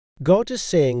God is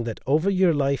saying that over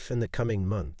your life in the coming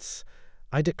months,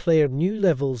 I declare new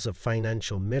levels of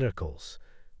financial miracles,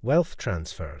 wealth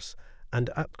transfers, and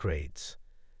upgrades.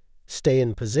 Stay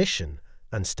in position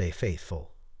and stay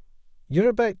faithful. You're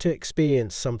about to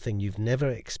experience something you've never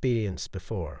experienced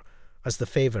before as the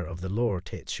favor of the Lord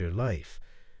hits your life.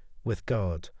 With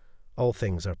God, all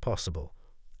things are possible,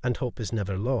 and hope is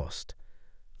never lost.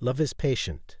 Love is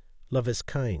patient. Love is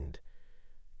kind.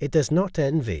 It does not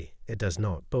envy. It does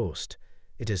not boast.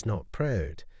 It is not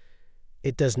proud.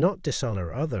 It does not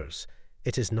dishonor others.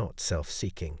 It is not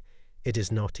self-seeking. It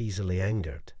is not easily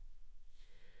angered.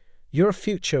 Your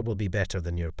future will be better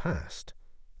than your past.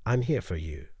 I'm here for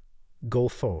you. Go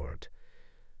forward.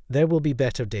 There will be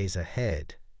better days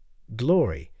ahead.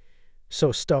 Glory.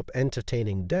 So stop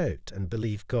entertaining doubt and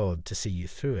believe God to see you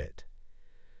through it.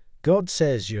 God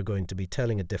says you're going to be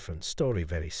telling a different story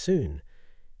very soon.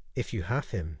 If you have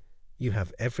Him, you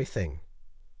have everything.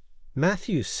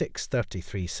 Matthew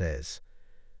 6:33 says,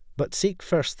 "But seek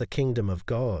first the kingdom of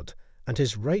God and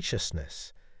His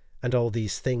righteousness, and all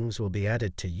these things will be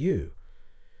added to you."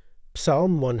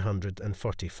 Psalm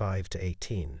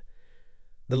 145:18.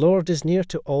 The Lord is near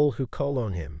to all who call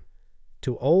on Him,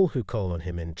 to all who call on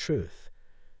Him in truth.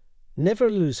 Never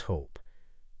lose hope.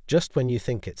 Just when you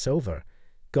think it's over,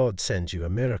 God sends you a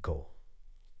miracle.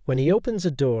 When He opens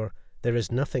a door, there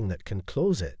is nothing that can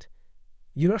close it.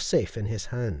 You are safe in His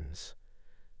hands.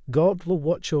 God will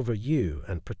watch over you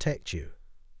and protect you.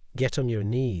 Get on your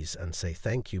knees and say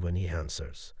thank you when He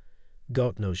answers.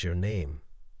 God knows your name.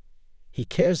 He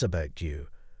cares about you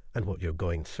and what you're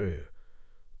going through.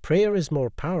 Prayer is more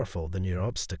powerful than your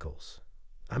obstacles.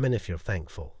 Amen if you're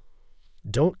thankful.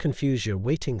 Don't confuse your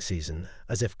waiting season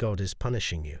as if God is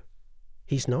punishing you.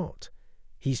 He's not.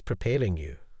 He's preparing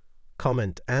you.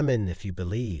 Comment Amen if you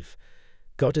believe.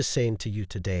 God is saying to you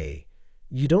today,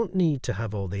 you don't need to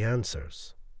have all the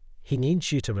answers. He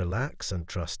needs you to relax and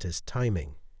trust His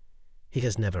timing. He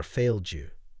has never failed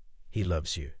you. He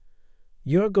loves you.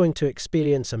 You're going to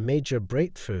experience a major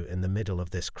breakthrough in the middle of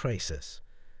this crisis.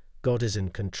 God is in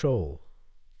control.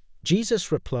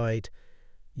 Jesus replied,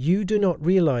 "You do not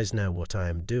realize now what I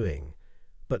am doing,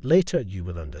 but later you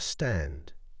will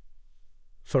understand.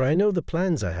 For I know the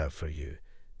plans I have for you,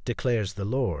 declares the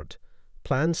Lord,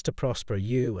 plans to prosper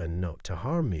you and not to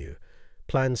harm you,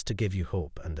 plans to give you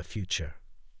hope and a future.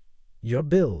 Your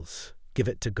bills, give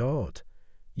it to God.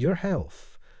 Your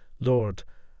health, Lord,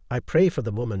 I pray for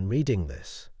the woman reading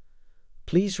this.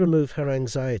 Please remove her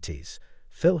anxieties,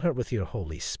 fill her with your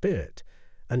Holy Spirit,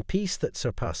 and peace that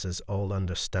surpasses all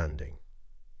understanding.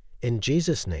 In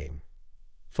Jesus' name.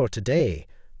 For today,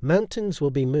 mountains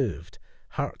will be moved,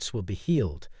 hearts will be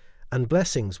healed, and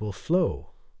blessings will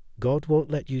flow. God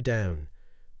won't let you down.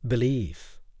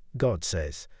 Believe. God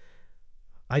says,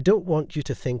 I don't want you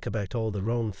to think about all the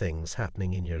wrong things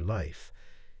happening in your life.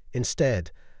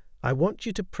 Instead, I want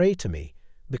you to pray to me,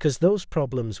 because those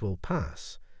problems will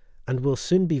pass, and will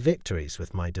soon be victories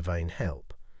with my divine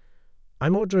help.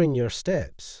 I'm ordering your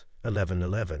steps,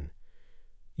 11:11.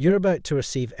 You're about to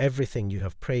receive everything you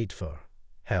have prayed for: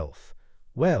 health,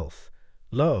 wealth,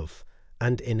 love,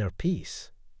 and inner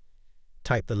peace.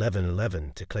 Type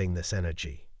 11:11 to claim this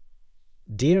energy.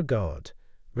 Dear God,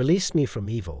 release me from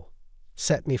evil.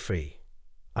 Set me free.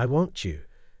 I want you,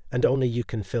 and only you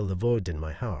can fill the void in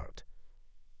my heart.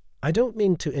 I don't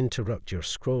mean to interrupt your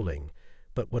scrolling,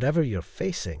 but whatever you're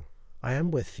facing, I am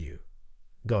with you.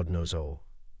 God knows all.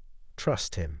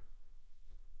 Trust Him.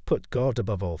 Put God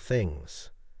above all things.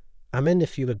 Amen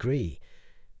if you agree.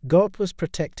 God was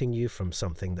protecting you from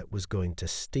something that was going to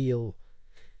steal,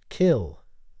 kill,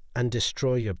 and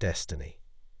destroy your destiny.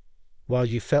 While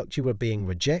you felt you were being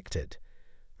rejected,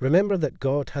 remember that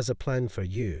God has a plan for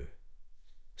you.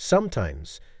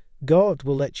 Sometimes, God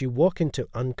will let you walk into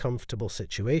uncomfortable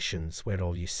situations where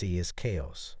all you see is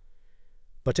chaos.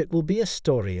 But it will be a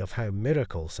story of how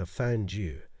miracles have found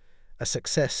you, a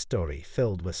success story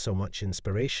filled with so much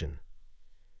inspiration.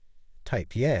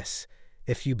 Type yes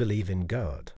if you believe in God.